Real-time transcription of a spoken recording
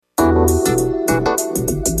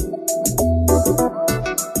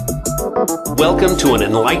Welcome to an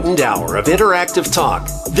enlightened hour of interactive talk.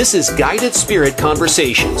 This is Guided Spirit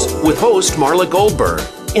Conversations with host Marla Goldberg.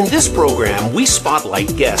 In this program, we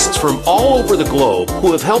spotlight guests from all over the globe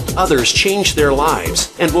who have helped others change their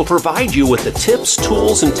lives and will provide you with the tips,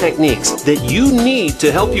 tools, and techniques that you need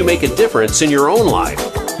to help you make a difference in your own life.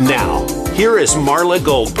 Now, here is Marla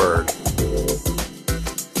Goldberg.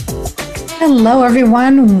 Hello,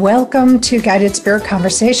 everyone. Welcome to Guided Spirit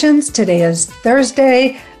Conversations. Today is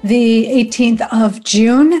Thursday, the 18th of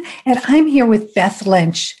June, and I'm here with Beth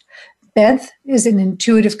Lynch. Beth is an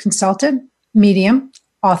intuitive consultant, medium,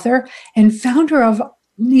 author, and founder of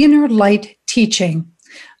Inner Light Teaching,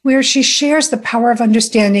 where she shares the power of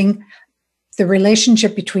understanding the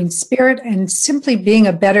relationship between spirit and simply being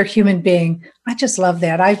a better human being. I just love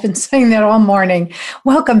that. I've been saying that all morning.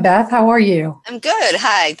 Welcome, Beth. How are you? I'm good.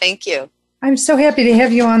 Hi. Thank you. I'm so happy to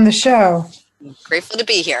have you on the show. I'm grateful to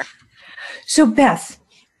be here. So, Beth,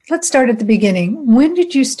 let's start at the beginning. When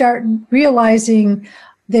did you start realizing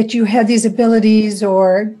that you had these abilities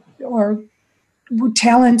or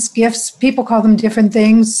talents, gifts? People call them different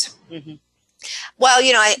things. Mm-hmm. Well,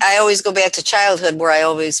 I always go back to childhood where I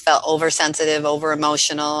always felt oversensitive,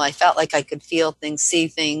 over-emotional. I felt like I could feel things, see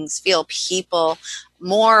things, feel people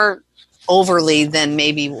more overly than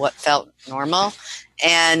maybe what felt normal.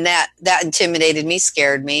 And that intimidated me,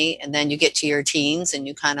 scared me. And then you get to your teens and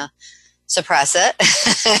you kind of suppress it.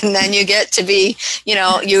 And then you get to be,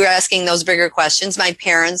 you're asking those bigger questions. My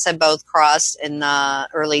parents had both crossed in the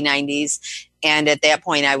early 90s. And at that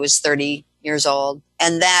point, I was 30 years old.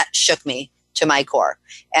 And that shook me to my core.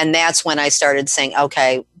 And that's when I started saying,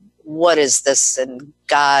 okay, what is this and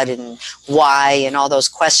God and why and all those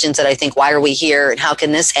questions that I think, why are we here and how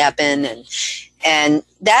can this happen? And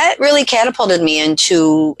that really catapulted me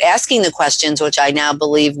into asking the questions, which I now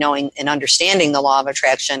believe, knowing and understanding the law of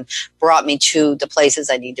attraction, brought me to the places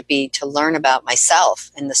I need to be to learn about myself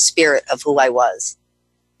and the spirit of who I was.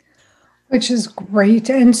 Which is great.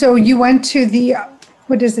 And so you went to the,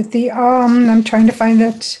 I'm trying to find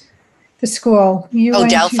it, the school.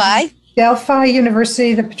 Delphi? Delphi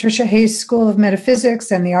University, the Patricia Hayes School of Metaphysics,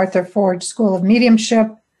 and the Arthur Ford School of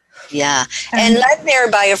Mediumship. Yeah, and led there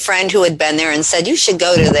by a friend who had been there and said, you should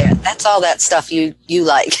go to there. That's all that stuff you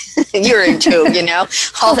like. You're into,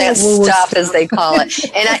 all that stuff as they call it.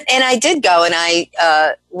 And I did go, and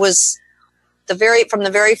I was from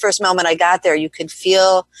the very first moment I got there, you could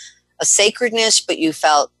feel a sacredness, but you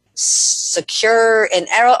felt secure, and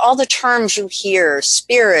all the terms you hear,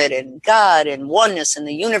 spirit and God and oneness and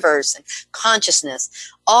the universe and consciousness,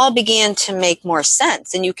 all began to make more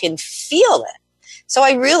sense, and you can feel it. So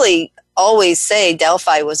I really always say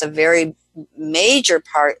Delphi was a very major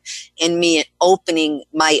part in me opening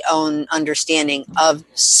my own understanding of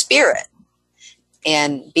spirit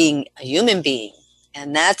and being a human being.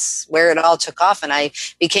 And that's where it all took off. And I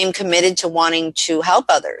became committed to wanting to help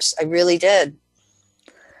others. I really did.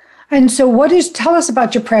 And so tell us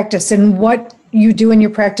about your practice and what you do in your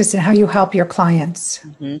practice and how you help your clients.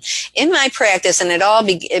 Mm-hmm. In my practice, and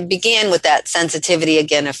it began with that sensitivity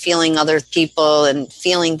again of feeling other people and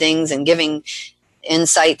feeling things and giving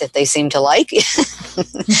insight that they seem to like.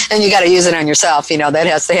 And you got to use it on yourself, that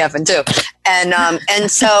has to happen too. And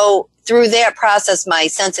so through that process, my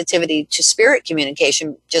sensitivity to spirit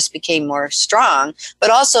communication just became more strong, but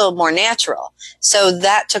also more natural. So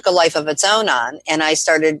that took a life of its own on. And I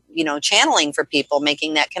started, channeling for people,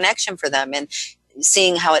 making that connection for them and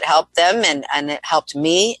seeing how it helped them and it helped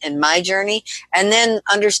me in my journey. And then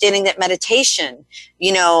understanding that meditation,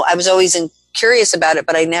 I was always curious about it,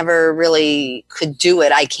 but I never really could do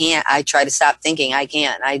it. I can't. I try to stop thinking. I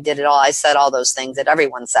can't. I did it all. I said all those things that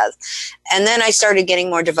everyone says. And then I started getting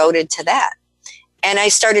more devoted to that. And I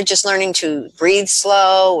started just learning to breathe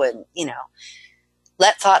slow and,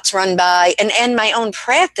 let thoughts run by. And my own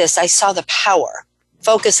practice, I saw the power.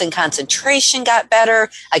 Focus and concentration got better.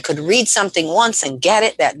 I could read something once and get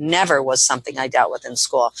it. That never was something I dealt with in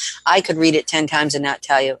school. I could read it 10 times and not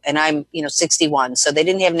tell you. And I'm, 61. So they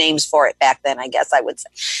didn't have names for it back then, I guess I would say.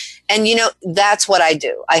 And, that's what I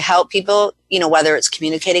do. I help people, whether it's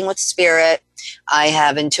communicating with spirit. I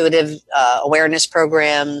have intuitive awareness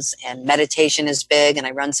programs, and meditation is big. And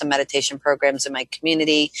I run some meditation programs in my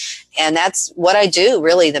community. And that's what I do,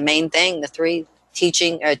 really, the main thing, the three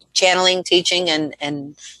channeling, teaching,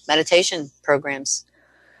 and meditation programs.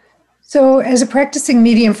 So as a practicing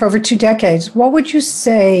medium for over 2 decades, what would you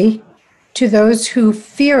say to those who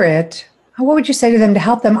fear it? What would you say to them to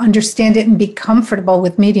help them understand it and be comfortable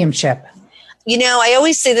with mediumship? I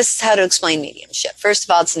always say this is how to explain mediumship. First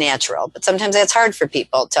of all, it's natural, but sometimes that's hard for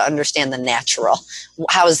people to understand the natural.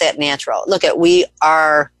 How is that natural? We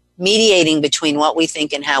are mediating between what we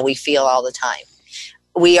think and how we feel all the time.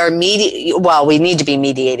 We need to be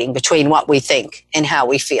mediating between what we think and how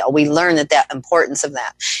we feel. We learn that importance of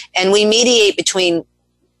that. And we mediate between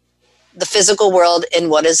the physical world and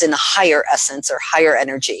what is in a higher essence or higher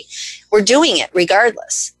energy. We're doing it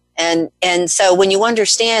regardless. And so when you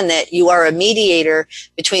understand that you are a mediator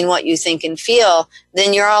between what you think and feel,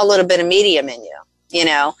 then you're all a little bit of medium in you.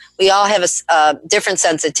 We all have different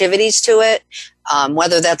sensitivities to it,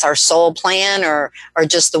 whether that's our soul plan or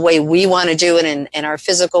just the way we want to do it in our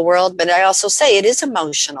physical world. But I also say it is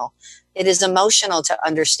emotional. It is emotional to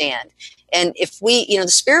understand. And if the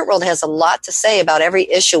spirit world has a lot to say about every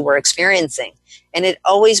issue we're experiencing, and it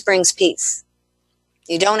always brings peace.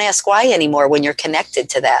 You don't ask why anymore when you're connected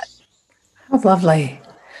to that. How lovely.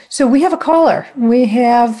 So we have a caller. We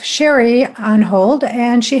have Sherry on hold,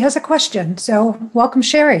 and she has a question. So welcome,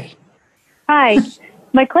 Sherry. Hi.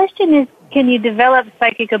 My question is, can you develop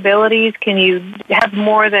psychic abilities? Can you have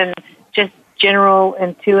more than just general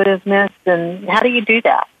intuitiveness? And how do you do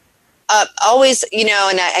that? Always,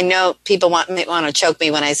 and I know people want to choke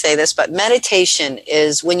me when I say this, but meditation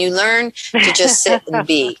is when you learn to just sit and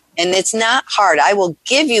be. And it's not hard. I will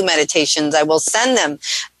give you meditations. I will send them.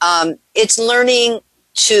 It's learning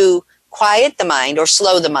to quiet the mind or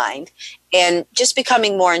slow the mind and just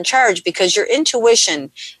becoming more in charge, because your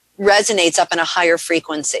intuition resonates up in a higher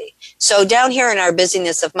frequency. So down here in our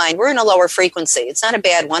busyness of mind, we're in a lower frequency. It's not a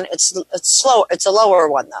bad one. It's slow. It's a lower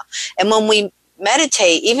one though. And when we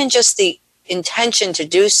meditate, even just the intention to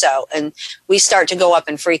do so, and we start to go up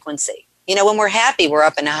in frequency. When we're happy, we're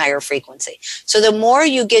up in a higher frequency. So the more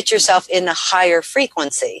you get yourself in a higher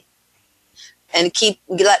frequency and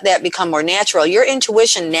let that become more natural, your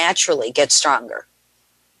intuition naturally gets stronger.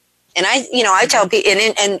 And I tell people,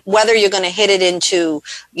 and whether you're going to hit it into,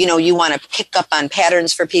 you want to pick up on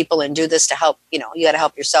patterns for people and do this to help, you got to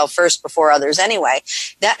help yourself first before others anyway.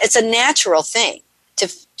 That it's a natural thing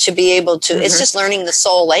to be able to, it's just learning the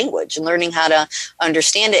soul language and learning how to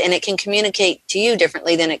understand it. And it can communicate to you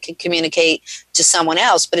differently than it can communicate to someone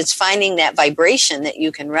else. But it's finding that vibration that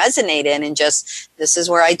you can resonate in and just, this is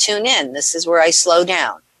where I tune in. This is where I slow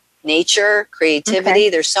down. Nature, creativity,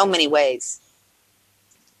 there's so many ways.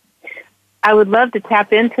 I would love to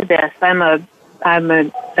tap into this. I'm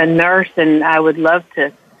a nurse, and I would love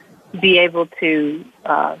to be able to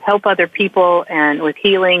help other people and with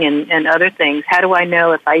healing and other things. How do I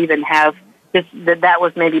know if I even have this, that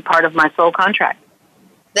was maybe part of my soul contract?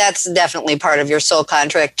 That's definitely part of your soul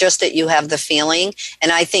contract, just that you have the feeling.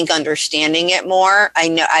 And I think understanding it more,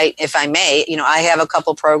 if I may, I have a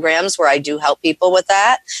couple programs where I do help people with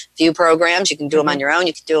that. Few programs, you can do them on your own,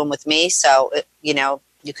 you can do them with me. So,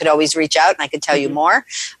 you could always reach out and I could tell you more.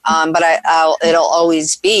 But it'll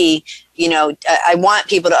always be, I want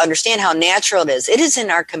people to understand how natural it is. It is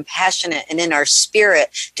in our compassionate and in our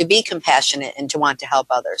spirit to be compassionate and to want to help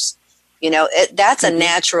others. That's a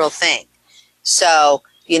natural thing. So,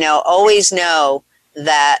 always know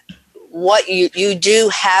that what you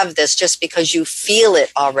do have this just because you feel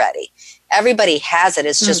it already. Everybody has it.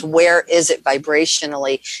 It's just where is it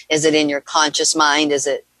vibrationally? Is it in your conscious mind? It's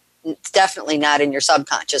definitely not in your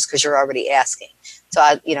subconscious because you're already asking. So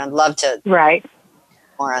I'd love to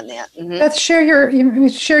more on that. Let's share your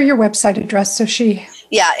website address so she.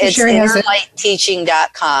 Yeah, it's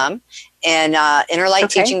innerlightteaching.com and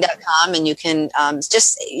innerlightteaching.com, and you can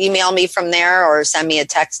just email me from there or send me a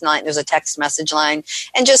text line. There's a text message line,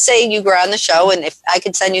 and just say you were on the show, and if I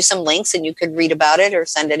could send you some links and you could read about it or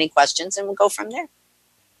send any questions, and we'll go from there.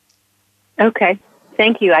 Okay,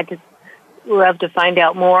 thank you. I just love to find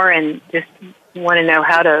out more and just want to know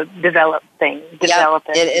how to develop things.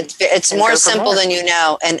 It's more simple than you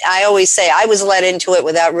know. And I always say I was led into it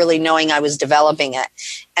without really knowing I was developing it.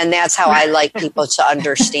 And that's how I like people to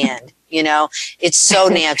understand. It's so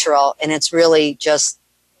natural, and it's really just,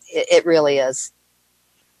 it really is.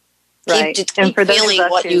 Right. Keep feeling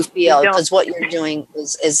what you feel, because what you're doing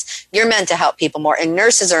is you're meant to help people more. And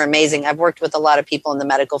nurses are amazing. I've worked with a lot of people in the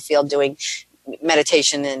medical field doing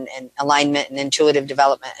meditation and alignment and intuitive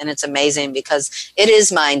development, and it's amazing because it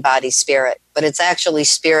is mind, body, spirit, but it's actually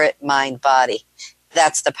spirit, mind, body.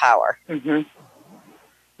 That's the power.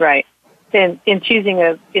 Right. And in choosing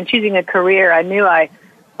a career, I knew I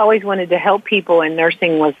always wanted to help people, and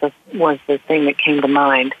nursing was the thing that came to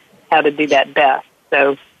mind, how to do that best.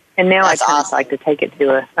 So, and now I kind of like to take it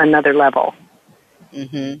to another level.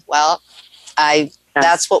 Well,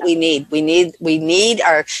 that's what we need. We need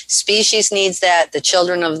our species needs that. The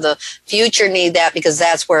children of the future need that, because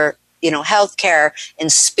that's where healthcare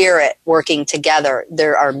and spirit working together,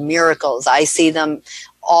 there are miracles. I see them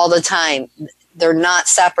all the time. They're not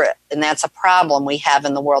separate, and that's a problem we have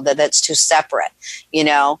in the world, that's too separate,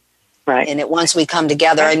 Right. And once we come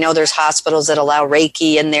together, I know there's hospitals that allow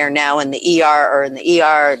Reiki in there now in the ER or in the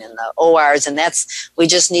ER and in the ORs, and we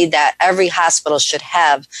just need that. Every hospital should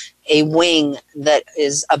have a wing that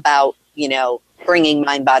is about, bringing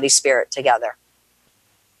mind, body, spirit together.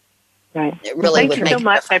 Right. It really would thank you make so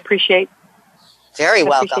much. I appreciate. Very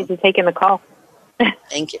welcome. I appreciate you taking the call.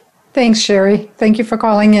 Thank you. Thanks, Sherry. Thank you for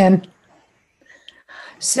calling in.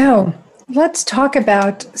 So let's talk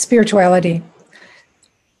about spirituality.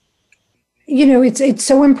 It's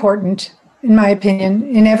so important, in my opinion,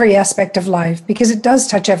 in every aspect of life, because it does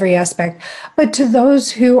touch every aspect. But to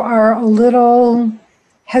those who are a little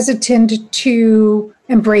hesitant to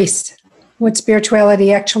embrace what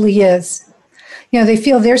spirituality actually is, they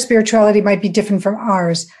feel their spirituality might be different from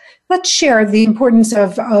ours. Let's share the importance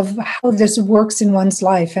of how this works in one's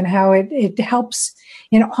life and how it helps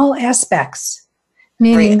in all aspects,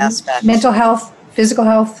 meaning mental health, physical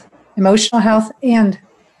health, emotional health, and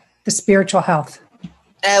the spiritual health.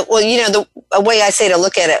 The way I say to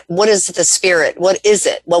look at it, what is the spirit? What is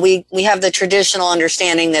it? Well, we have the traditional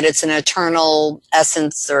understanding that it's an eternal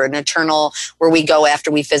essence or an eternal where we go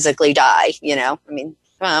after we physically die, we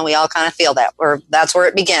all kind of feel that, or that's where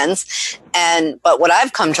it begins. But what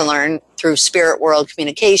I've come to learn through spirit world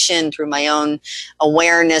communication, through my own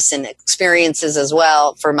awareness and experiences as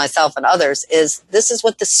well for myself and others, is this is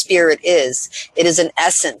what the spirit is. It is an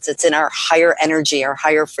essence. It's in our higher energy, our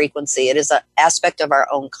higher frequency. It is an aspect of our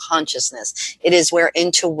own consciousness. It is where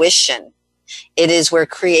intuition, it is where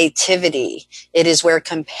creativity, it is where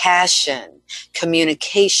compassion,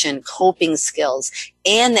 communication, coping skills,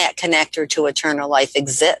 and that connector to eternal life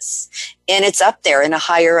exists. And it's up there in a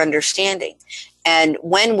higher understanding. And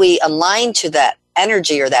when we align to that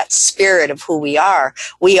energy or that spirit of who we are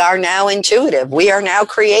now intuitive. We are now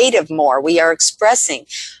creative more. We are expressing.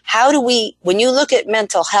 When you look at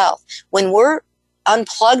mental health, when we're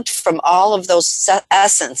unplugged from all of those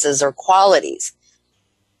essences or qualities,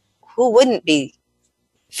 who wouldn't be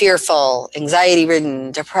fearful,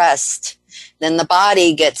 anxiety-ridden, depressed? Then the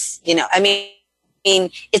body gets,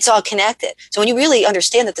 it's all connected. So when you really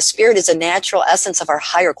understand that the spirit is a natural essence of our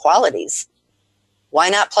higher qualities, why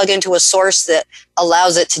not plug into a source that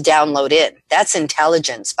allows it to download in? That's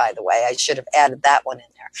intelligence, by the way. I should have added that one in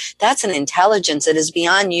there. That's an intelligence that is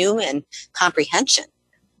beyond human comprehension.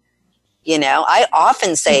 I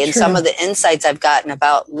often say in some of the insights I've gotten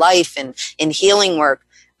about life and in healing work,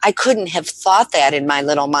 I couldn't have thought that in my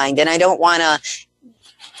little mind. And I don't want to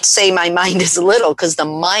say my mind is little, because the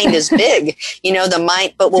mind is big, the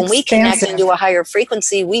mind. But when we connect into a higher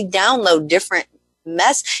frequency, we download different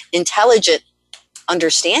intelligent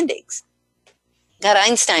understandings. Got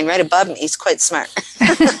Einstein right above me. He's quite smart.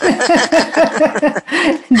 Just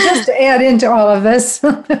to add into all of this,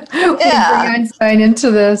 bring Einstein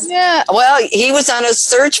into this. Yeah, well, he was on a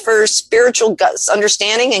search for spiritual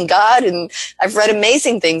understanding and God, and I've read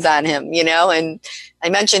amazing things on him, and I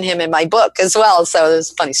mention him in my book as well. So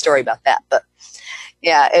there's a funny story about that. But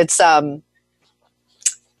yeah,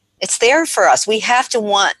 it's there for us. We have to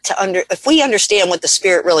want to if we understand what the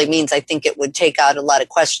spirit really means, I think it would take out a lot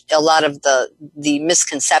of the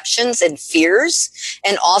misconceptions and fears,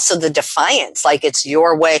 and also the defiance, like it's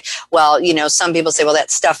your way. Well, some people say, well, that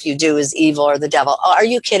stuff you do is evil or the devil. Oh, are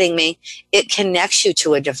you kidding me? It connects you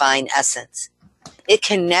to a divine essence. It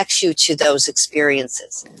connects you to those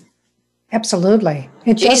experiences. Absolutely.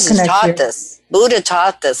 Jesus taught this. Buddha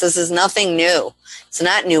taught this. This is nothing new. It's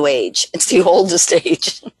not New Age. It's the oldest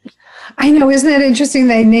age. I know. Isn't that interesting?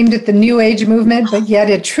 They named it the New Age movement, but yet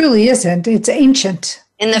it truly isn't. It's ancient.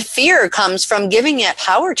 And the fear comes from giving that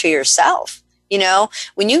power to yourself.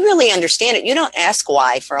 When you really understand it, you don't ask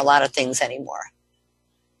why for a lot of things anymore.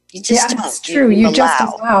 You just don't. It's true. You just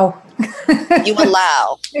allow. You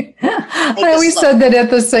allow. I always said that at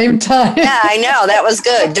the same time. Yeah, I know. That was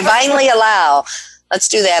good. Divinely allow. Let's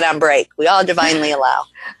do that on break. We all divinely allow.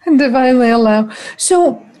 Divinely allow.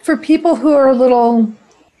 So for people who are a little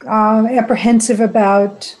apprehensive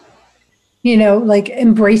about, like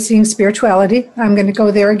embracing spirituality, I'm going to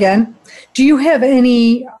go there again. Do you have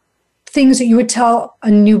any things that you would tell a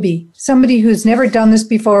newbie, somebody who's never done this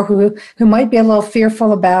before, who might be a little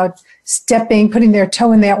fearful about putting their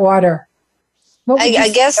toe in that water? I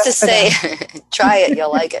guess to say, try it,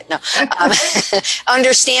 you'll like it. No,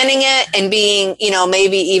 understanding it and being,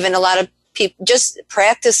 maybe even a lot of people just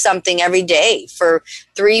practice something every day for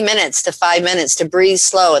 3 minutes to 5 minutes to breathe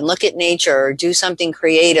slow and look at nature, or do something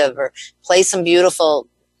creative, or play some beautiful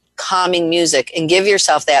calming music, and give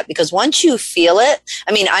yourself that, because once you feel it,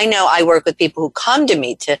 I mean, I know I work with people who come to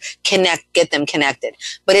me to get them connected,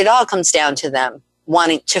 but it all comes down to them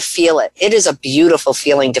wanting to feel it. It is a beautiful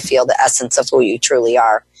feeling to feel the essence of who you truly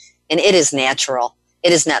are. And it is natural.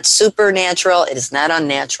 It is not supernatural. It is not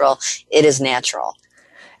unnatural. It is natural.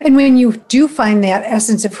 And when you do find that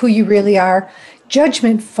essence of who you really are,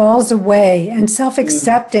 judgment falls away and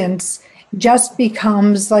self-acceptance just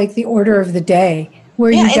becomes like the order of the day,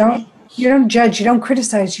 where you don't judge, you don't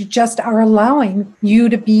criticize, you just are allowing you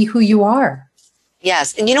to be who you are.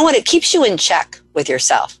 Yes. And you know what? It keeps you in check with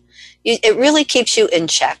yourself. It really keeps you in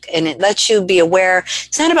check, and it lets you be aware.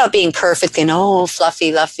 It's not about being perfect and,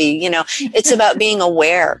 fluffy, it's about being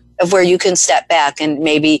aware of where you can step back and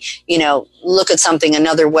maybe, look at something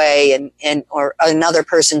another way and or another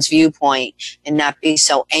person's viewpoint, and not be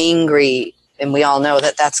so angry. And we all know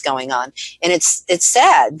that that's going on. And it's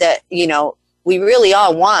sad that, we really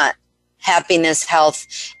all want happiness, health,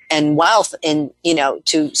 and wealth, and,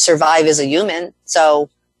 to survive as a human. So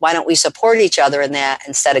why don't we support each other in that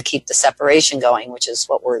instead of keep the separation going, which is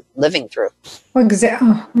what we're living through. Well,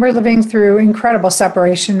 we're living through incredible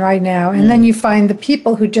separation right now. And then you find the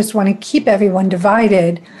people who just want to keep everyone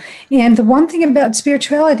divided. And the one thing about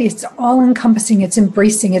spirituality, it's all encompassing, it's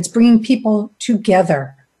embracing, it's bringing people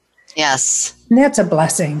together. Yes. And that's a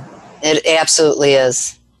blessing. It absolutely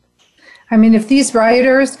is. I mean, if these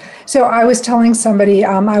rioters, so I was telling somebody,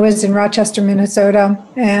 I was in Rochester, Minnesota,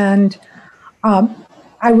 and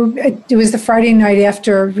it was the Friday night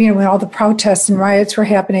after, when all the protests and riots were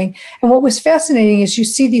happening. And what was fascinating is you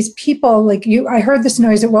see these people, I heard this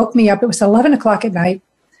noise, it woke me up. It was 11 o'clock at night.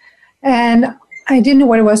 And I didn't know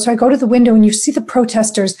what it was. So I go to the window and you see the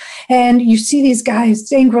protesters and you see these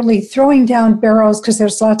guys angrily throwing down barrels because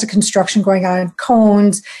there's lots of construction going on,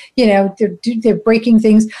 cones, they're breaking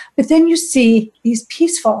things. But then you see these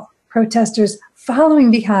peaceful protesters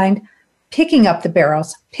following behind, picking up the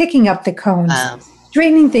barrels, picking up the cones,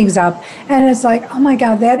 straightening things up. And it's like, oh my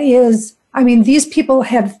God, these people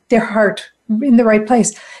have their heart in the right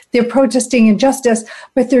place. They're protesting injustice,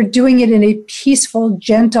 but they're doing it in a peaceful,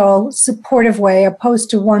 gentle, supportive way, opposed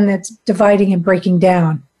to one that's dividing and breaking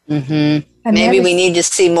down. Mm-hmm. And maybe we need to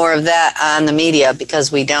see more of that on the media,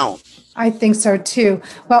 because we don't. I think so too.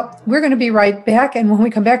 Well, we're going to be right back. And when we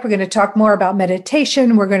come back, we're going to talk more about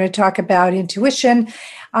meditation. We're going to talk about intuition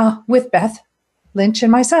with Beth Lynch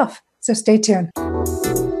and myself. So stay tuned.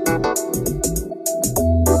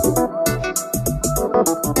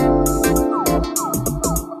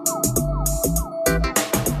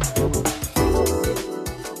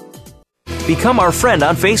 Become our friend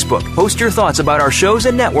on Facebook. Post your thoughts about our shows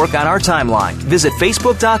and network on our timeline. Visit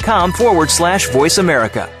facebook.com/Voice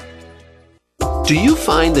America. Do you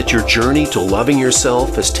find that your journey to loving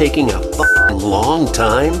yourself is taking a long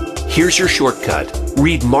time? Here's your shortcut.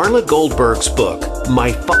 Read Marla Goldberg's book,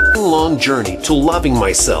 My Long Journey to Loving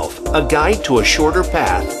Myself, a guide to a shorter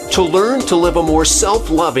path to learn to live a more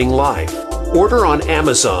self-loving life. Order on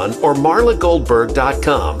Amazon or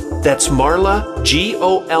marlagoldberg.com. That's Marla,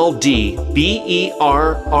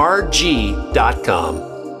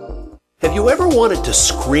 GOLDBERRG.com. Have you ever wanted to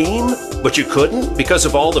scream, but you couldn't because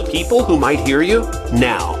of all the people who might hear you?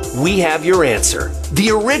 Now, we have your answer.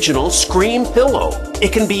 The original Scream Pillow.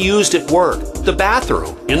 It can be used at work, the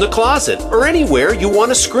bathroom, in the closet, or anywhere you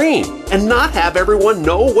want to scream and not have everyone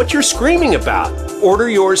know what you're screaming about. Order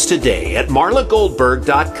yours today at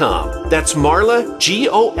marlagoldberg.com. That's Marla,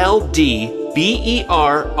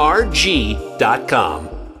 GOLDBERRG.com.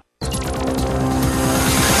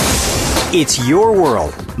 It's your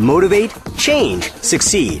world. Motivate, change,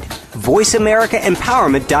 succeed.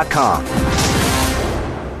 VoiceAmericaEmpowerment.com.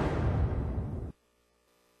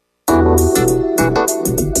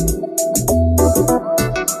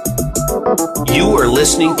 You are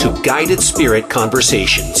listening to Guided Spirit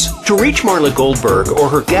Conversations. To reach Marla Goldberg or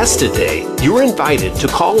her guest today, you're invited to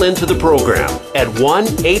call into the program at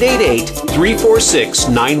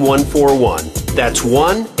 1-888-346-9141. That's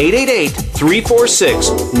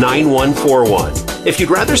 1-888-346-9141. If you'd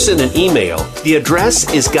rather send an email, the address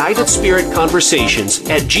is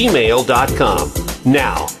guidedspiritconversations@gmail.com.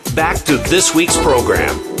 Now, back to this week's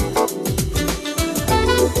program.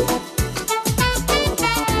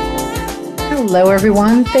 Hello,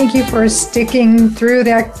 everyone. Thank you for sticking through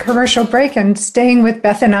that commercial break and staying with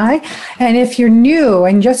Beth and I. And if you're new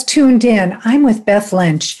and just tuned in, I'm with Beth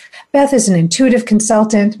Lynch. Beth is an intuitive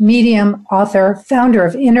consultant, medium, author, founder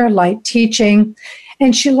of Inner Light Teaching,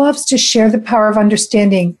 and she loves to share the power of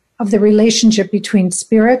understanding of the relationship between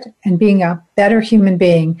spirit and being a better human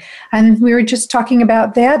being. And we were just talking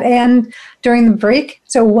about that and during the break.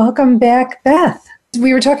 So welcome back, Beth.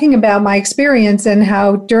 we were talking about my experience and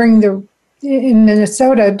how in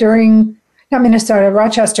Minnesota,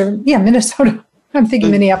 Rochester, Minnesota, I'm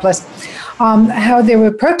thinking Minneapolis, how there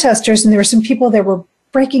were protesters and there were some people that were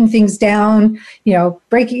breaking things down, there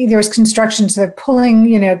was construction, so they're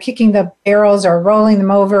pulling, kicking the barrels or rolling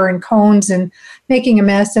them over in cones and making a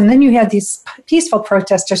mess. And then you had these peaceful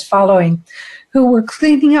protesters following who were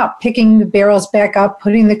cleaning up, picking the barrels back up,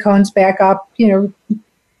 putting the cones back up,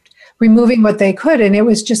 removing what they could. And it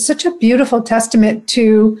was just such a beautiful testament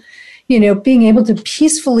to, being able to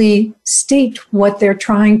peacefully state what they're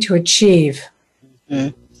trying to achieve.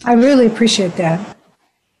 Mm-hmm. I really appreciate that.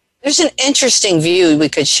 There's an interesting view we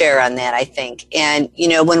could share on that, I think. And,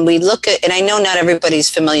 when we look at, and I know not everybody's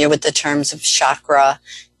familiar with the terms of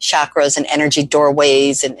chakras and energy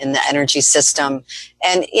doorways and the energy system.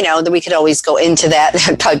 And, we could always go into that.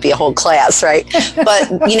 That'd probably be a whole class, right? But,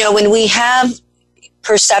 when we have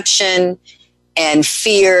perception and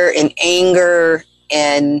fear and anger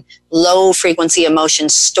and low frequency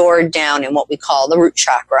emotions stored down in what we call the root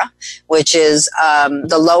chakra, which is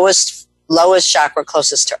the lowest chakra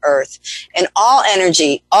closest to earth. And all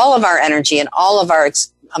of our energy and all of our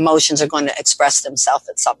emotions are going to express themselves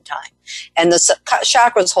at some time. And the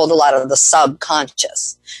chakras hold a lot of the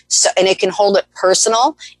subconscious. So, and it can hold it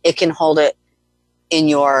personal. It can hold it in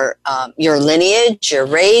your lineage, your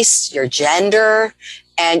race, your gender.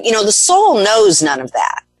 And, the soul knows none of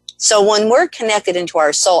that. So when we're connected into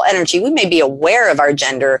our soul energy, we may be aware of our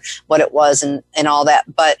gender, what it was and all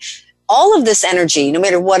that, but all of this energy, no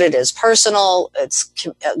matter what it is, personal, it's,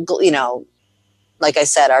 like I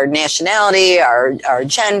said, our nationality, our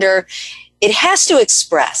gender, it has to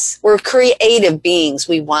express. We're creative beings.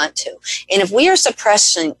 We want to. And if we are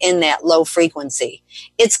suppressing in that low frequency,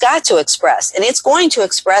 it's got to express. And it's going to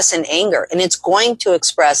express in anger. And it's going to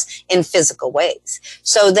express in physical ways.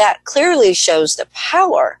 So that clearly shows the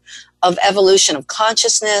power of evolution of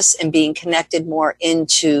consciousness and being connected more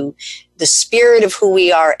into the spirit of who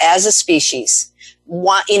we are as a species.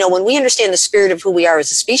 When we understand the spirit of who we are as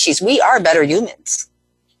a species, we are better humans.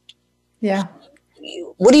 Yeah.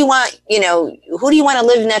 What do you want? Who do you want to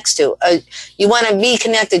live next to? You want to be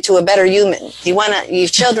connected to a better human. You want your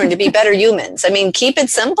children to be better humans. I mean, keep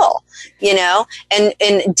it simple,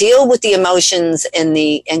 and deal with the emotions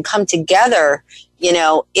and come together,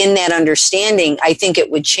 in that understanding. I think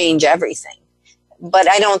it would change everything. But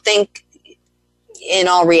I don't think in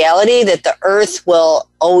all reality that the earth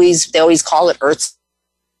they always call it Earth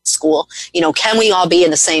School. Can we all be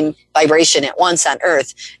in the same vibration at once on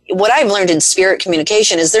earth? What I've learned in spirit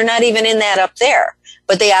communication is they're not even in that up there,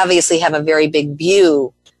 but they obviously have a very big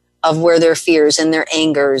view of where their fears and their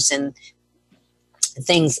angers and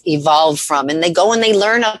things evolve from. And they go and they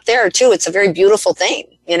learn up there too. It's a very beautiful thing,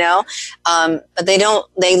 but they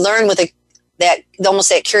learn with almost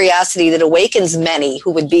that curiosity that awakens many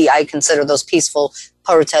who would be, I consider those peaceful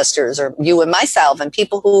protesters, or you and myself, and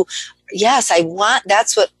people who, yes,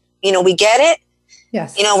 that's what, we get it.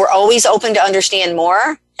 Yes. We're always open to understand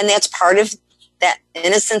more. And that's part of that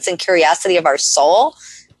innocence and curiosity of our soul.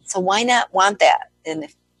 So why not want that? And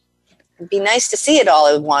it'd be nice to see it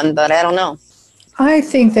all in one, but I don't know. I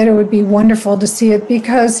think that it would be wonderful to see it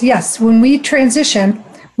because, yes, when we transition,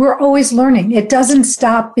 we're always learning. It doesn't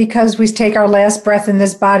stop because we take our last breath in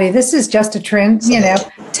this body. This is just a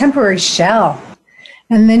temporary shell.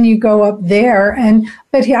 And then you go up there,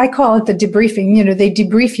 but I call it the debriefing. They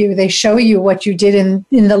debrief you. They show you what you did in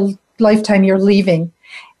the lifetime you're leaving,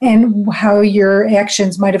 and how your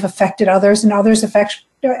actions might have affected others, and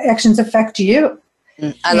actions affect you.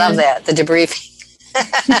 I love that, the debriefing.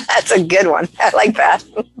 That's a good one. I like that.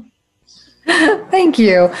 Thank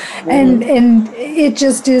you. And it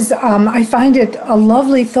just is, I find it a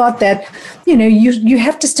lovely thought that, you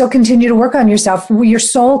have to still continue to work on yourself. Your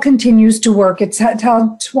soul continues to work. It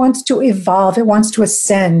wants to evolve. It wants to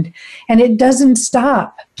ascend. And it doesn't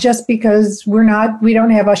stop just because we don't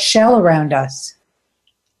have a shell around us.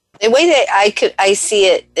 The way that I see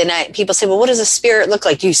it, and people say, well, what does a spirit look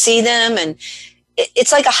like? Do you see them? And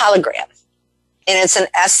it's like a hologram. And it's an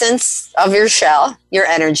essence of your shell, your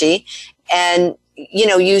energy. And,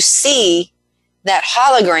 you see that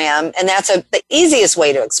hologram, and that's the easiest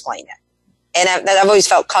way to explain it. And I've always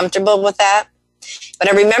felt comfortable with that.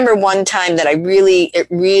 But I remember one time that it really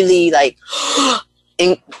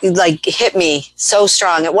hit me so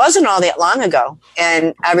strong. It wasn't all that long ago.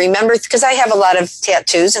 And I remember, because I have a lot of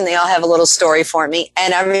tattoos and they all have a little story for me.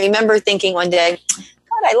 And I remember thinking one day,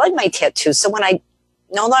 God, I like my tattoos. So when I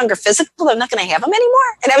no longer physical, I'm not going to have them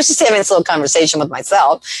anymore. And I was just having this little conversation with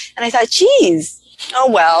myself. And I thought, geez,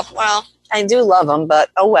 oh, well, I do love them, but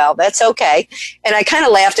oh well, that's okay. And I kind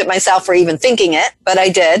of laughed at myself for even thinking it, but I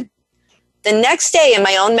did. The next day in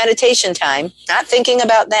my own meditation time, not thinking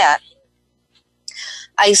about that,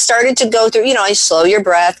 I started to go through, I slow your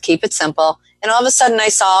breath, keep it simple. And all of a sudden I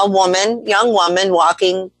saw a young woman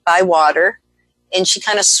walking by water, and she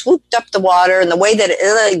kind of swooped up the water, and the way that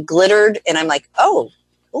it glittered, and I'm like, oh,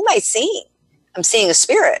 who am I seeing? I'm seeing a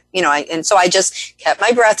spirit, and so I just kept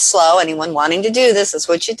my breath slow. Anyone wanting to do this is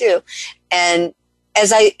what you do. And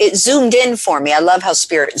as it zoomed in for me, I love how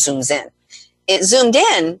spirit zooms in. It zoomed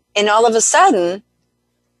in, and all of a sudden,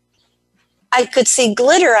 I could see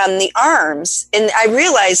glitter on the arms, and I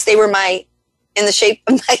realized they were in the shape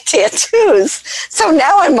of my tattoos. So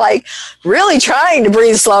now I'm like really trying to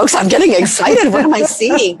breathe slow because I'm getting excited. What am I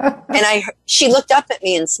seeing? And she looked up at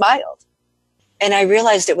me and smiled. And I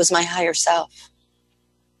realized it was my higher self.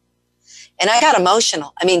 And I got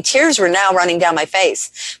emotional. I mean, tears were now running down my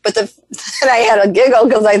face. But then I had a giggle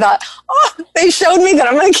because I thought, oh, they showed me that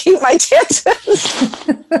I'm going to keep my tattoos.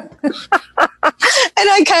 And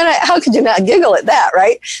I kind of, how could you not giggle at that,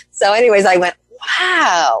 right? So anyways, I went,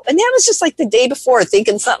 wow. And that was just like the day before,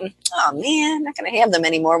 thinking something, oh man, I'm not going to have them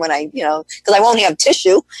anymore when because I won't have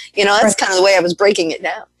tissue. That's kind of the way I was breaking it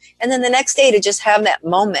down. And then the next day to just have that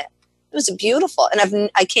moment. It was beautiful. And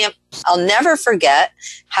I'll never forget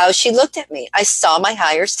how she looked at me. I saw my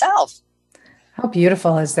higher self. How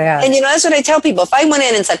beautiful is that? And that's what I tell people. If I went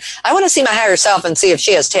in and said, I want to see my higher self and see if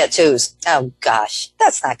she has tattoos. Oh gosh,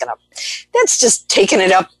 that's just taking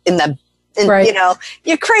it up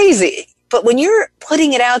you're crazy. But when you're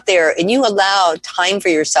putting it out there and you allow time for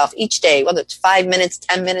yourself each day, whether it's 5 minutes,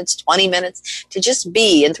 10 minutes, 20 minutes, to just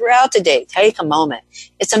be, and throughout the day, take a moment.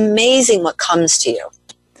 It's amazing what comes to you.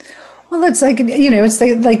 Well, it's like,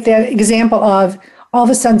 it's like that example of all of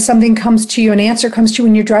a sudden something comes to you, an answer comes to you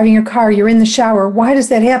when you're driving your car, you're in the shower. Why does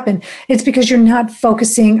that happen? It's because you're not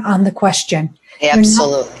focusing on the question.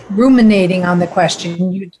 Absolutely. You're not ruminating on the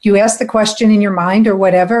question. You ask the question in your mind or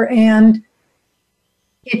whatever, and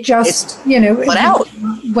it just, put out.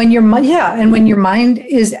 When your mind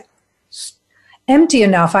is empty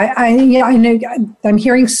enough, I know I'm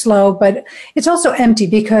hearing slow, but it's also empty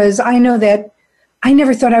because I know that I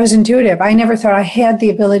never thought I was intuitive. I never thought I had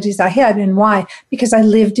the abilities I had. And why? Because I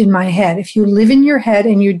lived in my head. If you live in your head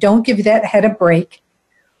and you don't give that head a break,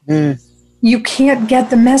 you can't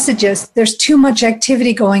get the messages. There's too much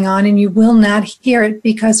activity going on and you will not hear it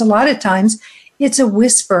because a lot of times it's a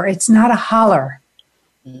whisper. It's not a holler.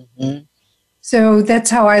 Mm-hmm. So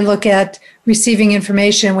that's how I look at receiving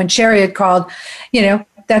information. When Sherry had called,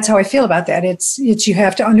 that's how I feel about that. It's you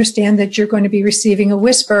have to understand that you're going to be receiving a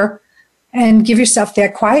whisper. And give yourself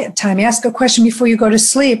that quiet time. Ask a question before you go to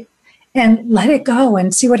sleep and let it go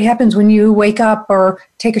and see what happens when you wake up or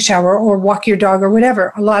take a shower or walk your dog or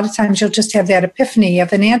whatever. A lot of times you'll just have that epiphany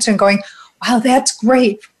of an answer and going, wow, that's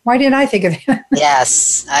great. Why didn't I think of that?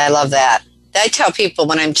 Yes, I love that. I tell people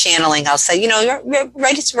when I'm channeling, I'll say,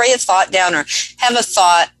 write a thought down or have a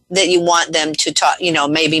thought that you want them to talk,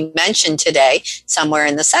 maybe mention today somewhere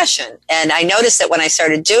in the session. And I noticed that when I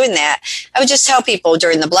started doing that, I would just tell people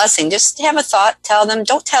during the blessing, just have a thought,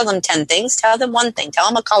 don't tell them 10 things, tell them one thing, tell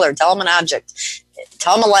them a color, tell them an object,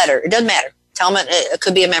 tell them a letter. It doesn't matter. Tell them it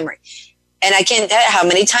could be a memory. And I can't tell you how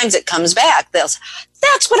many times it comes back. They'll say,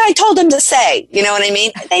 that's what I told them to say. You know what I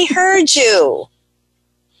mean? They heard you.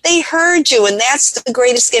 They heard you. And that's the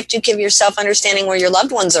greatest gift you give yourself, understanding where your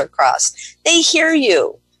loved ones are crossed. They hear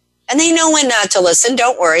you. And they know when not to listen.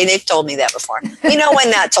 Don't worry. They've told me that before. They know when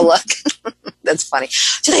not to look. That's funny.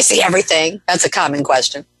 Do they see everything? That's a common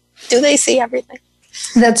question. Do they see everything?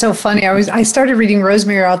 That's so funny. I started reading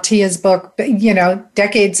Rosemary Altia's book,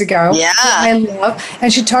 decades ago. Yeah. I love.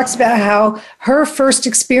 And she talks about how her first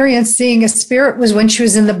experience seeing a spirit was when she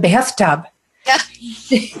was in the bathtub. Yeah.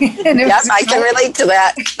 Yes, I can relate to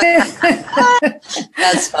that.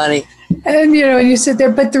 That's funny. And, and you sit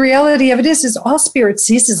there, but the reality of it is all spirit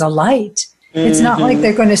sees is a light. Mm-hmm. It's not like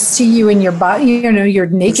they're going to see you in your body, you're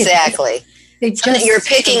naked. Exactly. You're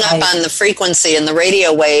picking up on the frequency and the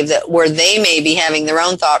radio wave where they may be having their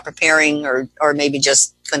own thought preparing or maybe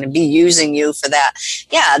just going to be using you for that.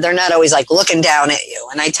 Yeah, they're not always like looking down at you.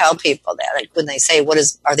 And I tell people that like when they say,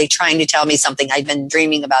 are they trying to tell me something? I've been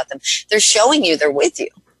dreaming about them. They're showing you they're with you.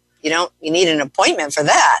 You need an appointment for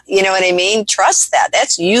that. You know what I mean? Trust that.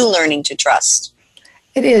 That's you learning to trust.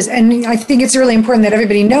 It is. And I think it's really important that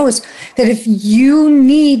everybody knows that if you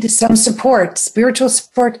need some support, spiritual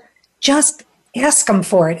support, just ask them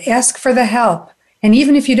for it. Ask for the help. And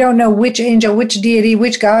even if you don't know which angel, which deity,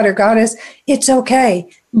 which god or goddess, it's okay.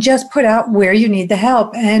 Just put out where you need the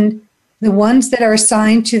help. And the ones that are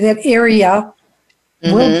assigned to that area,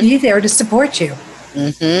 will be there to support you.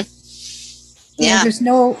 Mm-hmm. Yeah. There's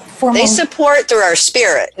no formal... They support through our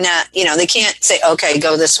spirit. Not, they can't say, okay,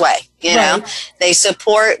 go this way. You know, they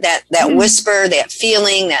support that whisper, that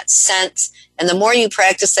feeling, that sense. And the more you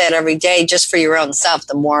practice that every day, just for your own self,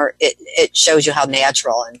 the more it shows you how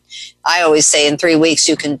natural. And I always say in 3 weeks,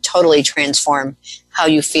 you can totally transform how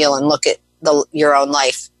you feel and look at your own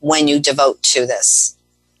life when you devote to this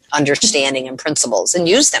understanding and principles and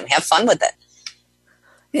use them. Have fun with it.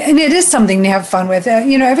 And it is something to have fun with.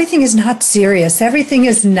 Everything is not serious. Everything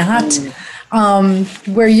is not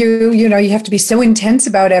where you have to be so intense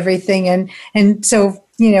about everything and so,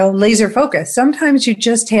 laser focused. Sometimes you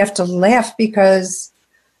just have to laugh because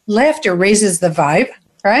laughter raises the vibe,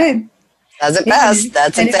 right? Does it best.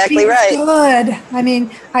 That's exactly right. Good. I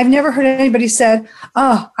mean, I've never heard anybody said,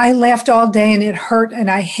 "Oh, I laughed all day and it hurt and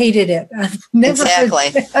I hated it." I've never heard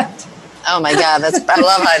that. Oh my God, I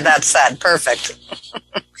love how that's said. Perfect.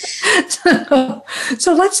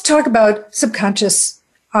 So let's talk about subconscious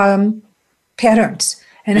patterns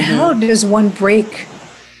and how does one break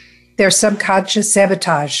their subconscious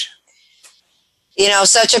sabotage?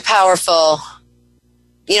 Such a powerful,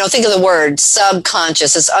 think of the word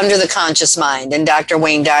subconscious. It's under the conscious mind. And Dr.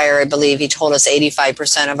 Wayne Dyer, I believe, he told us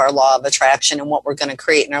 85% of our law of attraction and what we're going to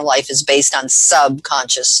create in our life is based on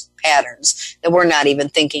subconscious patterns that we're not even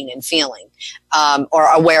thinking and feeling or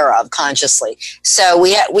aware of consciously. So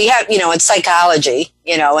we have it's psychology,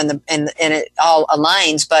 and it all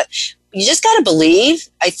aligns, but you just got to believe.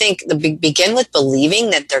 I think begin with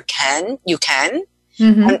believing that you can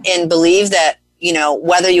and believe that,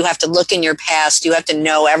 whether you have to look in your past, you have to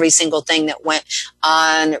know every single thing that went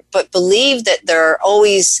on, but believe that there are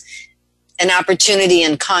always an opportunity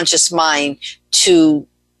in conscious mind to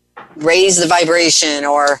raise the vibration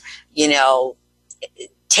or,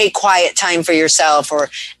 take quiet time for yourself or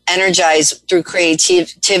energize through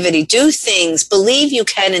creativity, do things, believe you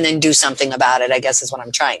can, and then do something about it, I guess is what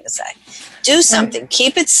I'm trying to say. Do something.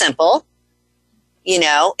 Keep it simple.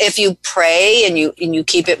 If you pray and you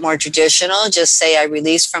keep it more traditional, just say, I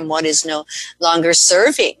release from what is no longer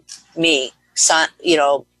serving me,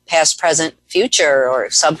 past, present, future, or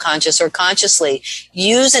subconscious or consciously.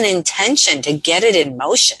 Use an intention to get it in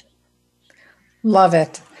motion. Love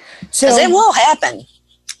it. Because it will happen.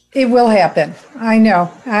 It will happen. I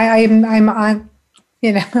know. I'm on,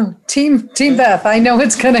 Team Beth. I know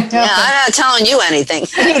it's going to happen. Yeah, I'm not telling you anything.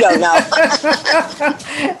 You don't know.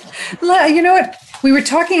 You know what? We were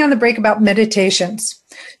talking on the break about meditations.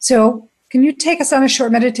 So can you take us on a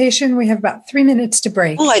short meditation? We have about 3 minutes to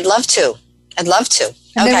break. Oh, I'd love to. And then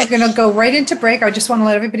we're going to go right into break. I just want to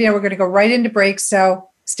let everybody know we're going to go right into break. So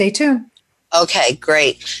stay tuned. Okay,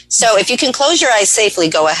 great. So if you can close your eyes safely,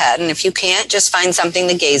 go ahead. And if you can't, just find something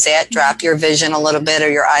to gaze at. Drop your vision a little bit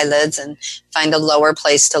or your eyelids and find a lower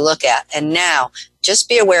place to look at. And now, just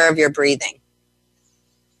be aware of your breathing.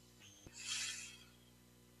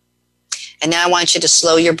 And now I want you to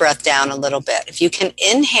slow your breath down a little bit. If you can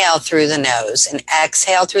inhale through the nose and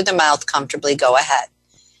exhale through the mouth comfortably, go ahead.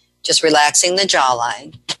 Just relaxing the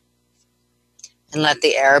jawline and let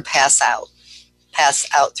the air pass out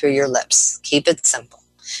through your lips. Keep it simple.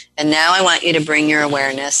 And now I want you to bring your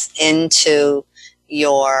awareness into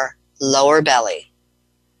your lower belly.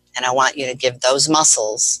 And I want you to give those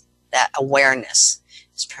muscles, that awareness,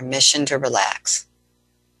 permission to relax.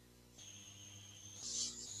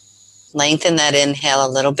 Lengthen that inhale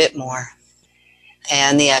a little bit more.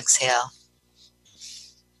 And the exhale.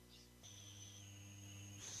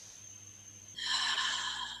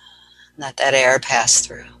 Let that air pass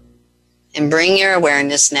through. And bring your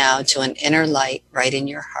awareness now to an inner light right in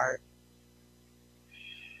your heart.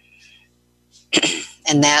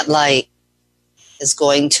 And that light is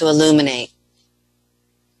going to illuminate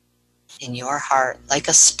in your heart like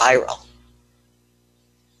a spiral.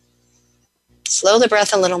 Slow the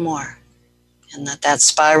breath a little more and let that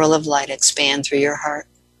spiral of light expand through your heart,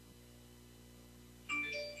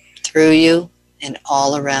 through you and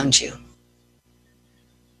all around you.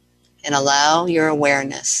 And allow your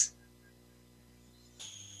awareness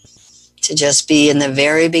to just be in the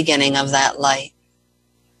very beginning of that light,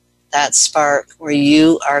 that spark where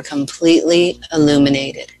you are completely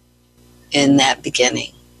illuminated in that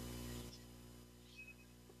beginning.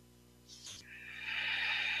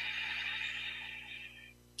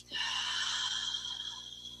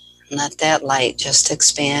 Let that light just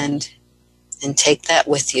expand and take that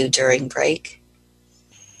with you during break.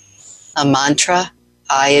 A mantra,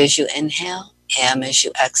 I as you inhale, am as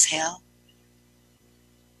you exhale.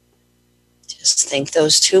 Just think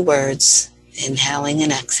those two words, inhaling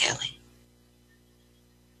and exhaling.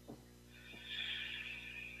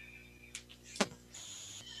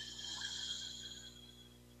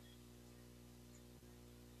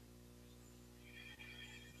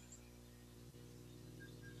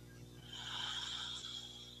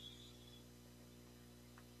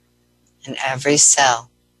 and every cell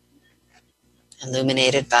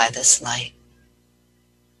illuminated by this light.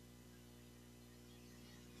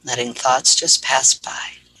 Letting thoughts just pass by.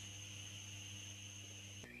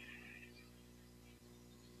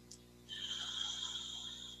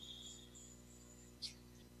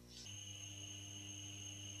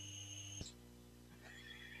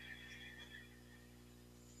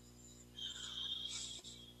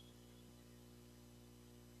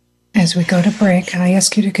 As we go to break, I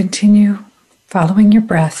ask you to continue following your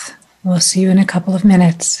breath. We'll see you in a couple of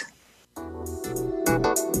minutes.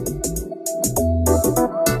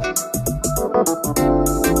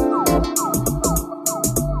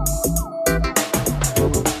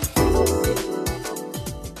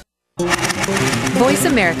 Voice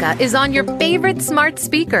America is on your favorite smart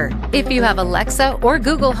speaker. If you have Alexa or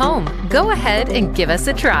Google Home, go ahead and give us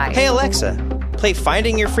a try. Hey Alexa, play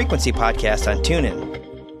Finding Your Frequency podcast on TuneIn.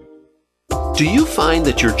 Do you find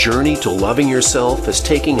that your journey to loving yourself is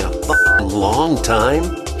taking a long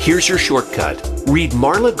time? Here's your shortcut. Read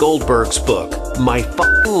Marla Goldberg's book, My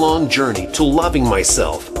Long Journey to Loving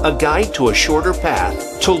Myself, a guide to a shorter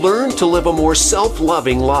path to learn to live a more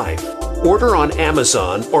self-loving life. Order on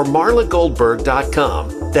Amazon or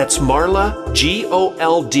marlagoldberg.com. That's Marla,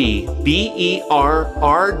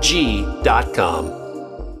 GOLDBERRG.com.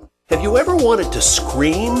 Have you ever wanted to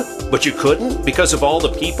scream, but you couldn't because of all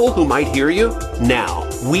the people who might hear you? Now,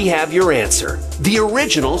 we have your answer. The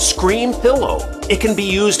original Scream Pillow. It can be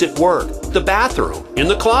used at work, the bathroom, in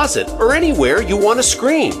the closet, or anywhere you want to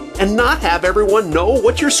scream and not have everyone know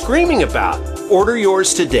what you're screaming about. Order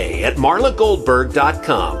yours today at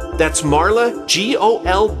marlagoldberg.com. That's Marla,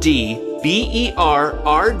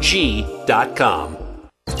 GOLDBERRG.com.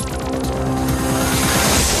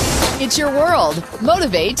 It's your world.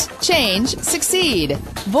 Motivate, change, succeed.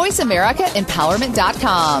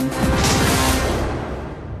 VoiceAmericaEmpowerment.com.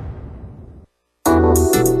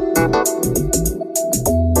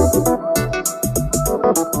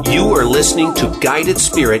 You are listening to Guided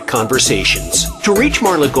Spirit Conversations. To reach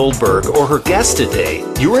Marla Goldberg or her guest today,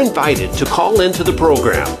 you're invited to call into the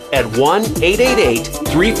program at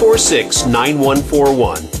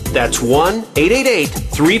 1-888-346-9141. That's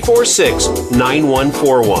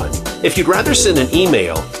 1-888-346-9141. If you'd rather send an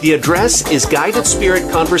email, the address is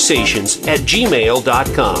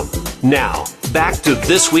guidedspiritconversations@gmail.com. Now, back to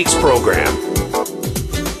this week's program.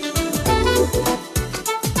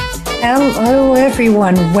 Hello,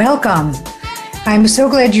 everyone. Welcome. I'm so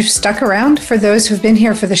glad you've stuck around. For those who've been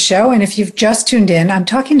here for the show, and if you've just tuned in, I'm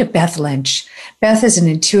talking to Beth Lynch. Beth is an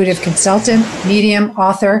intuitive consultant, medium,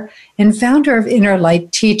 author, and founder of Inner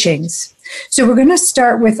Light Teachings. So we're going to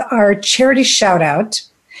start with our charity shout out,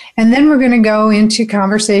 and then we're going to go into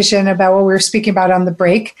conversation about what we were speaking about on the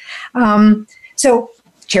break. So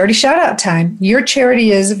charity shout out time. Your charity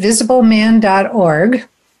is visibleman.org.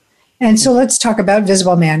 And so let's talk about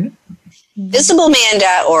Visible Man.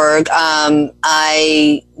 VisibleMan.org.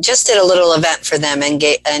 I just did a little event for them and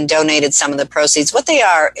donated some of the proceeds. What they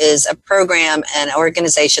are is a program and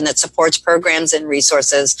organization that supports programs and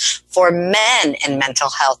resources for men and mental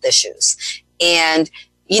health issues. And,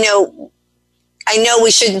 you know, I know we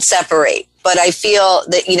shouldn't separate, but I feel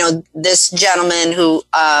that, you know, this gentleman who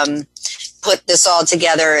put this all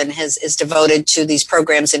together and is devoted to these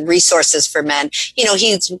programs and resources for men, you know,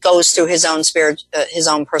 he goes through his own his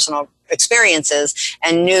own personal experiences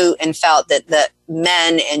and knew and felt that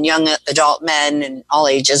men and young adult men and all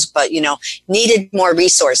ages, but, you know, needed more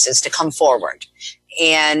resources to come forward.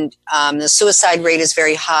 And the suicide rate is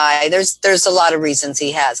very high. There's a lot of reasons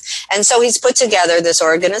he has. And so he's put together this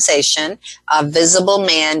organization,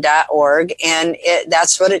 visibleman.org, and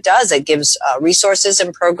that's what it does. It gives resources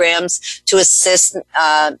and programs to assist,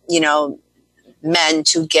 you know, men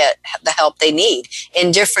to get the help they need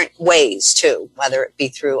in different ways too, whether it be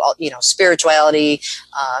through, you know, spirituality,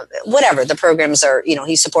 whatever. The programs are, you know,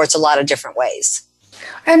 he supports a lot of different ways.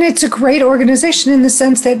 And it's a great organization in the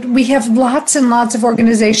sense that we have lots and lots of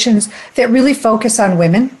organizations that really focus on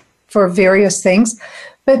women for various things,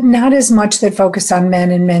 but not as much that focus on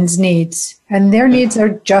men and men's needs. And their needs are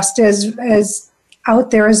just as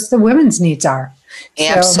out there as the women's needs are.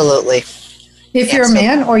 Absolutely. So if you're a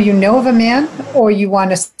man or you know of a man or you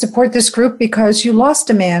want to support this group because you lost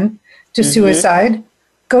a man to suicide,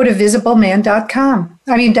 go to visibleman.com.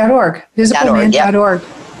 .org. Visibleman.org.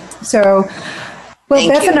 So, well,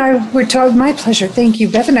 Beth and I were talking, my pleasure, thank you.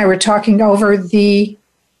 Beth and I were talking over the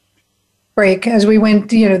break as we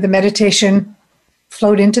went, you know, the meditation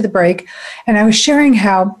flowed into the break. And I was sharing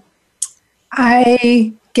how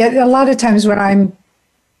I get, a lot of times when I'm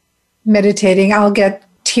meditating, I'll get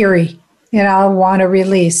teary and I'll want to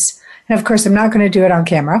release. And of course, I'm not going to do it on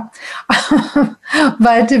camera.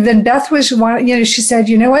 But then Beth was, she said,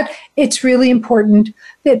 you know what? It's really important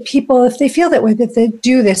that people, if they feel that way, that they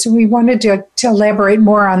do this. And we wanted to elaborate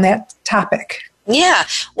more on that topic. Yeah.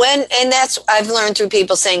 And that's, I've learned through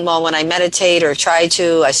people saying, well, when I meditate or try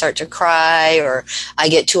to, I start to cry or I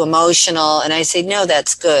get too emotional. And I say, no,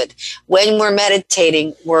 that's good. When we're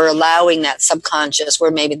meditating, we're allowing that subconscious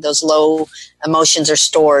where maybe those low emotions are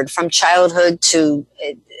stored from childhood to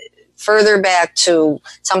further back to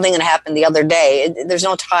something that happened the other day. There's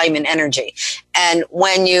no time and energy. And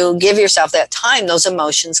when you give yourself that time, those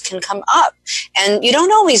emotions can come up. And you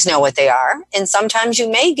don't always know what they are. And sometimes you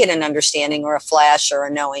may get an understanding or a flash or a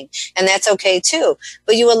knowing. And that's okay too.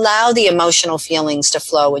 But you allow the emotional feelings to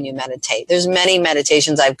flow when you meditate. There's many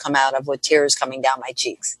meditations I've come out of with tears coming down my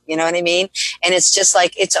cheeks. You know what I mean? And it's just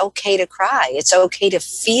like, it's okay to cry. It's okay to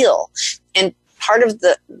feel. And part of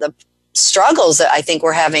the struggles that I think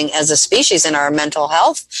we're having as a species in our mental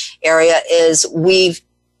health area is we've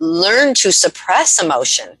learned to suppress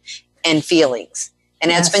emotion and feelings.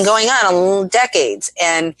 And that's been going on decades.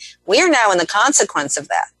 And we are now in the consequence of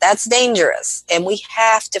that. That's dangerous. And we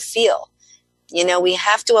have to feel. We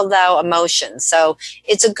have to allow emotion. So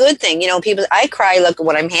it's a good thing. People, I cry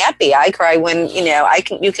when I'm happy. I cry when,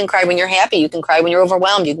 you can cry when you're happy. You can cry when you're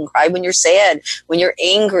overwhelmed. You can cry when you're sad, when you're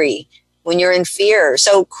angry, when you're in fear.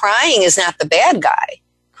 So crying is not the bad guy.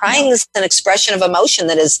 Crying is an expression of emotion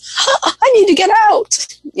that is, I need to get out,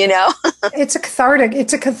 It's a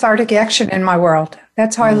cathartic action in my world.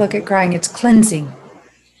 That's how I look at crying. It's cleansing.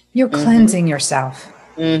 You're cleansing yourself.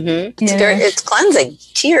 Mm-hmm. It's cleansing.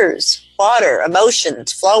 Tears, water,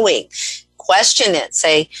 emotions flowing. Question it.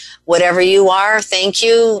 Say, whatever you are, thank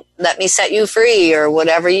you. Let me set you free. Or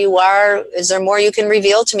whatever you are, is there more you can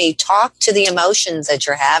reveal to me? Talk to the emotions that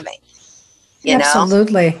you're having.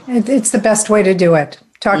 Absolutely. It's the best way to do it.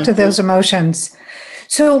 Talk to those emotions.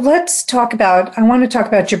 So let's I want to talk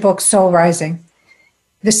about your book, Soul Rising,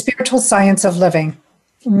 The Spiritual Science of Living.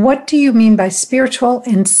 What do you mean by spiritual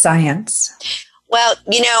and science? Well,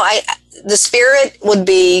 the spirit would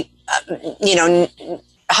be,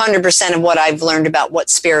 100% of what I've learned about what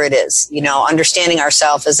spirit is, understanding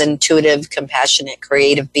ourselves as intuitive, compassionate,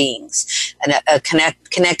 creative beings and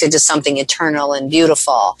connected to something eternal and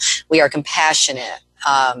beautiful. We are compassionate.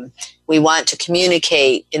 We want to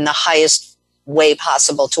communicate in the highest way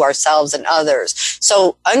possible to ourselves and others.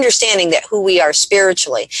 So understanding that who we are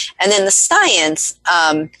spiritually. And then the science,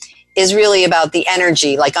 is really about the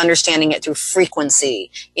energy, like understanding it through frequency.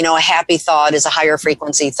 A happy thought is a higher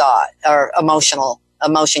frequency thought or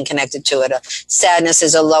emotion connected to it. Sadness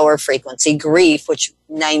is a lower frequency. Grief, which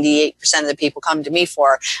 98% of the people come to me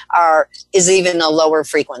for, is even a lower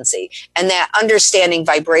frequency. And that understanding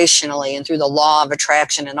vibrationally and through the law of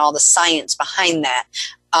attraction and all the science behind that,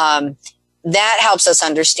 that helps us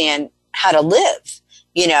understand how to live,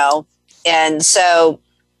 And so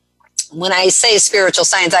when I say spiritual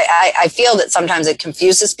science, I feel that sometimes it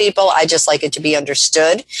confuses people. I just like it to be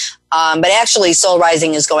understood. But actually, Soul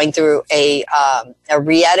Rising is going through a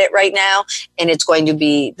re-edit right now, and it's going to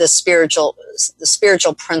be the spiritual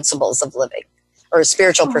principles of living, or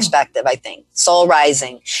spiritual perspective, I think. Soul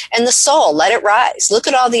Rising. And the soul, let it rise. Look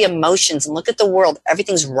at all the emotions and look at the world.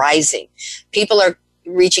 Everything's rising. People are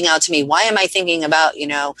reaching out to me. Why am I thinking about,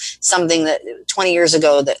 something that 20 years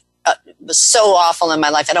ago that was so awful in my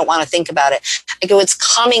life, I don't want to think about it. I go, it's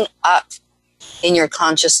coming up in your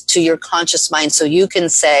conscious mind, so you can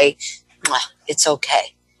say, it's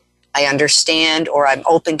okay. I understand, or I'm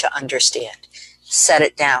open to understand. Set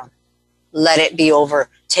it down. Let it be over.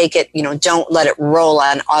 Take it, don't let it roll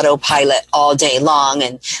on autopilot all day long,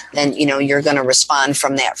 and then, you're going to respond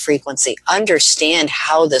from that frequency. Understand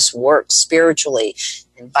how this works spiritually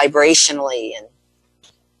and vibrationally, and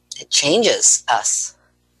it changes us.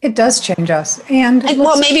 It does change us. And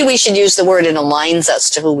well, maybe we should use the word it aligns us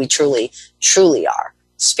to who we truly, truly are.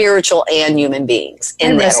 Spiritual and human beings. I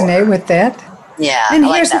resonate with that. Yeah. And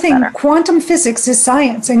here's the thing. Better. Quantum physics is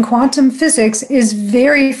science, and quantum physics is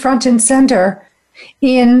very front and center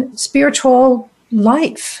in spiritual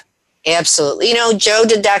life. Absolutely.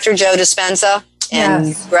 Dr. Joe Dispenza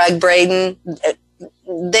and Greg Braden,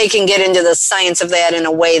 they can get into the science of that in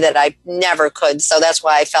a way that I never could. So that's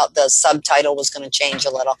why I felt the subtitle was going to change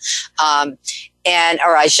a little.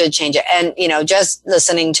 Or I should change it. And, just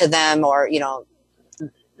listening to them or,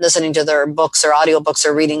 listening to their books or audiobooks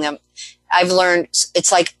or reading them, I've learned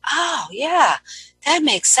it's like, oh yeah, that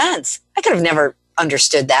makes sense. I could have never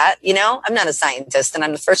understood that. I'm not a scientist and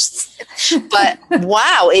I'm the first, but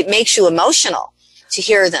wow, it makes you emotional to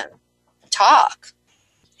hear them talk.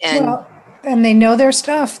 And And they know their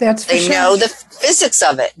stuff. That's for They sure. know the physics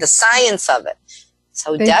of it, the science of it.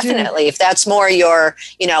 So They definitely, if that's more your,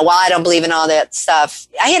 well, I don't believe in all that stuff.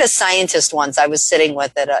 I had a scientist once I was sitting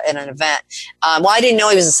with at an event. Well, I didn't know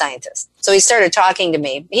he was a scientist. So he started talking to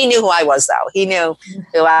me. He knew who I was, though. He knew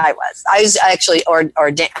who I was. I was actually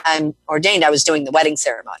I'm ordained. I was doing the wedding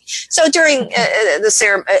ceremony. So during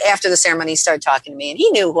after the ceremony, he started talking to me, and he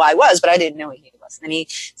knew who I was, but I didn't know who he was. And he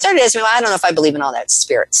started asking me, well, I don't know if I believe in all that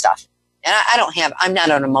spirit stuff. And I'm not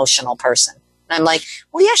an emotional person. And I'm like,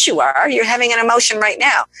 well, yes, you are. You're having an emotion right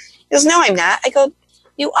now. He goes, no, I'm not. I go,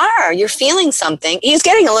 you are. You're feeling something. He was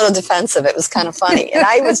getting a little defensive. It was kind of funny. And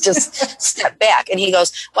I was just step back. And he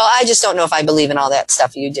goes, well, I just don't know if I believe in all that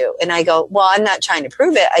stuff you do. And I go, well, I'm not trying to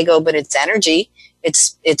prove it. I go, but it's energy.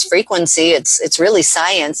 It's frequency. It's really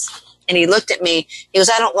science. And he looked at me. He goes,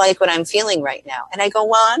 I don't like what I'm feeling right now. And I go,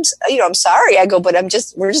 well, I'm sorry. I go, but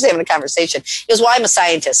we're just having a conversation. He goes, well, I'm a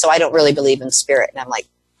scientist, so I don't really believe in spirit. And I'm like,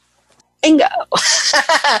 bingo.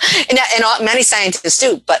 and many scientists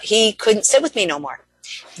do, but he couldn't sit with me no more.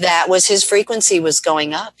 That was his frequency was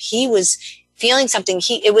going up. He was feeling something.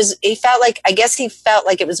 He felt like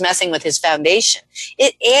it was messing with his foundation.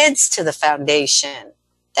 It adds to the foundation.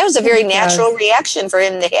 That was a very natural reaction for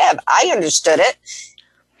him to have. I understood it.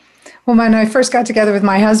 Well, when I first got together with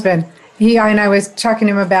my husband, I was talking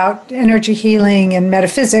to him about energy healing and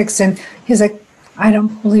metaphysics, and he's like, I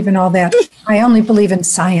don't believe in all that. I only believe in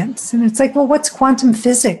science. And it's like, well, what's quantum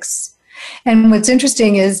physics? And what's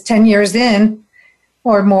interesting is 10 years in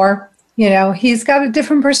or more, he's got a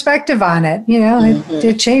different perspective on it.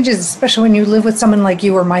 It changes, especially when you live with someone like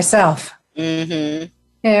you or myself. Mm-hmm.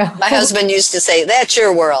 Yeah. My husband used to say, that's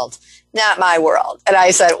your world, not my world. And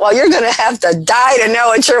I said, well, you're going to have to die to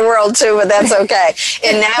know it's your world too, but that's okay.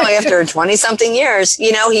 And now after 20 something years,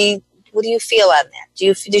 what do you feel on that?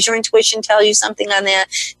 Does your intuition tell you something on that?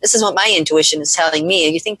 This is what my intuition is telling me.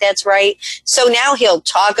 You think that's right? So now he'll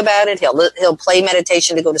talk about it. He'll play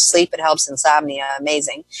meditation to go to sleep. It helps insomnia.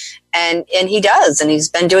 Amazing. And he does. And he's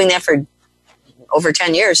been doing that for over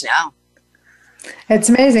 10 years now. It's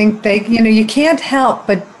amazing. You can't help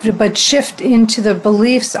but shift into the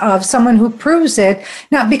beliefs of someone who proves it,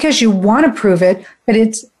 not because you want to prove it, but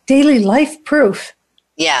it's daily life proof.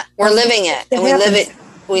 Yeah, we're living it. And we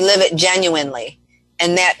live it genuinely,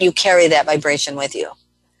 and that you carry that vibration with you.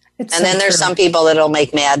 Then there's some people that'll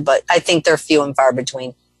make mad, but I think they're few and far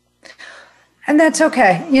between. And that's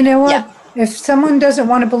okay. You know what? Yeah. If someone doesn't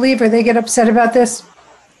want to believe or they get upset about this,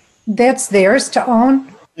 that's theirs to own.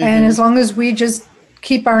 Mm-hmm. And as long as we just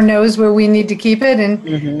keep our nose where we need to keep it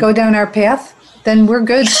and go down our path, then we're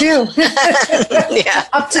good too. Yeah,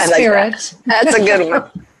 up to spirit. That's a good one.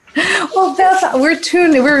 Well, Beth,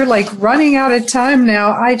 we're like running out of time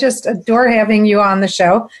now. I just adore having you on the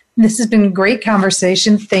show. This has been a great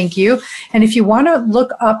conversation. Thank you. And if you want to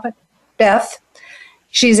look up Beth,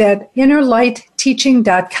 she's at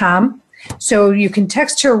innerlightteaching.com. So you can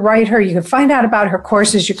text her, write her. You can find out about her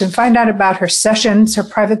courses. You can find out about her sessions, her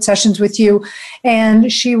private sessions with you.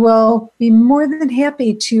 And she will be more than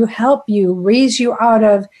happy to help you, raise you out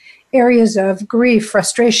of areas of grief,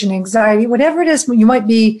 frustration, anxiety, whatever it is you might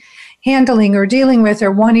be handling or dealing with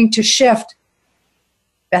or wanting to shift.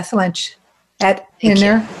 Beth Lynch at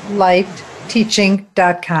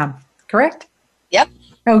innerlightteaching.com. Correct? Yep.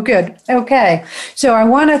 Oh, good. Okay. So I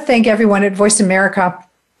want to thank everyone at Voice America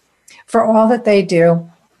for all that they do.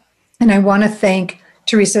 And I want to thank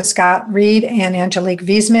Teresa Scott Reed and Angelique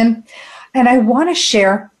Wiesman. And I want to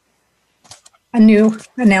share a new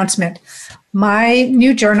announcement. My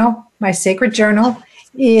new journal, my sacred journal,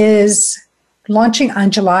 is launching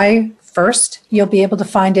on July 1st. You'll be able to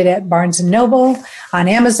find it at Barnes & Noble, on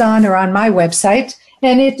Amazon, or on my website.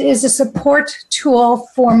 And it is a support tool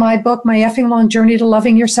for my book, My Effing Long Journey to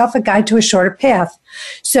Loving Yourself, A Guide to a Shorter Path.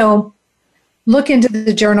 So look into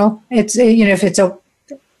the journal. It's, if it's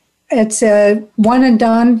a one and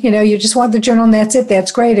done, you just want the journal and that's it,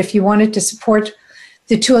 that's great. If you wanted to support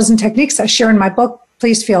the tools and techniques I share in my book,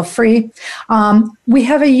 please feel free. We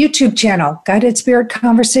have a YouTube channel, Guided Spirit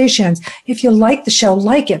Conversations. If you like the show,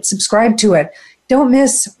 like it, subscribe to it. Don't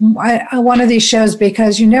miss one of these shows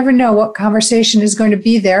because you never know what conversation is going to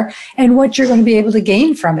be there and what you're going to be able to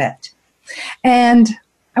gain from it. And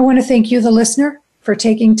I want to thank you, the listener, for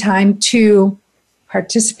taking time to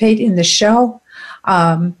participate in the show.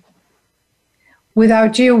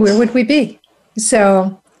 Without you, where would we be?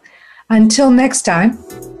 So until next time,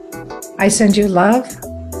 I send you love,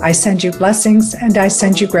 I send you blessings, and I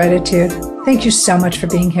send you gratitude. Thank you so much for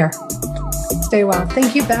being here. Stay well.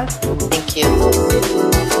 Thank you, Beth. Thank you.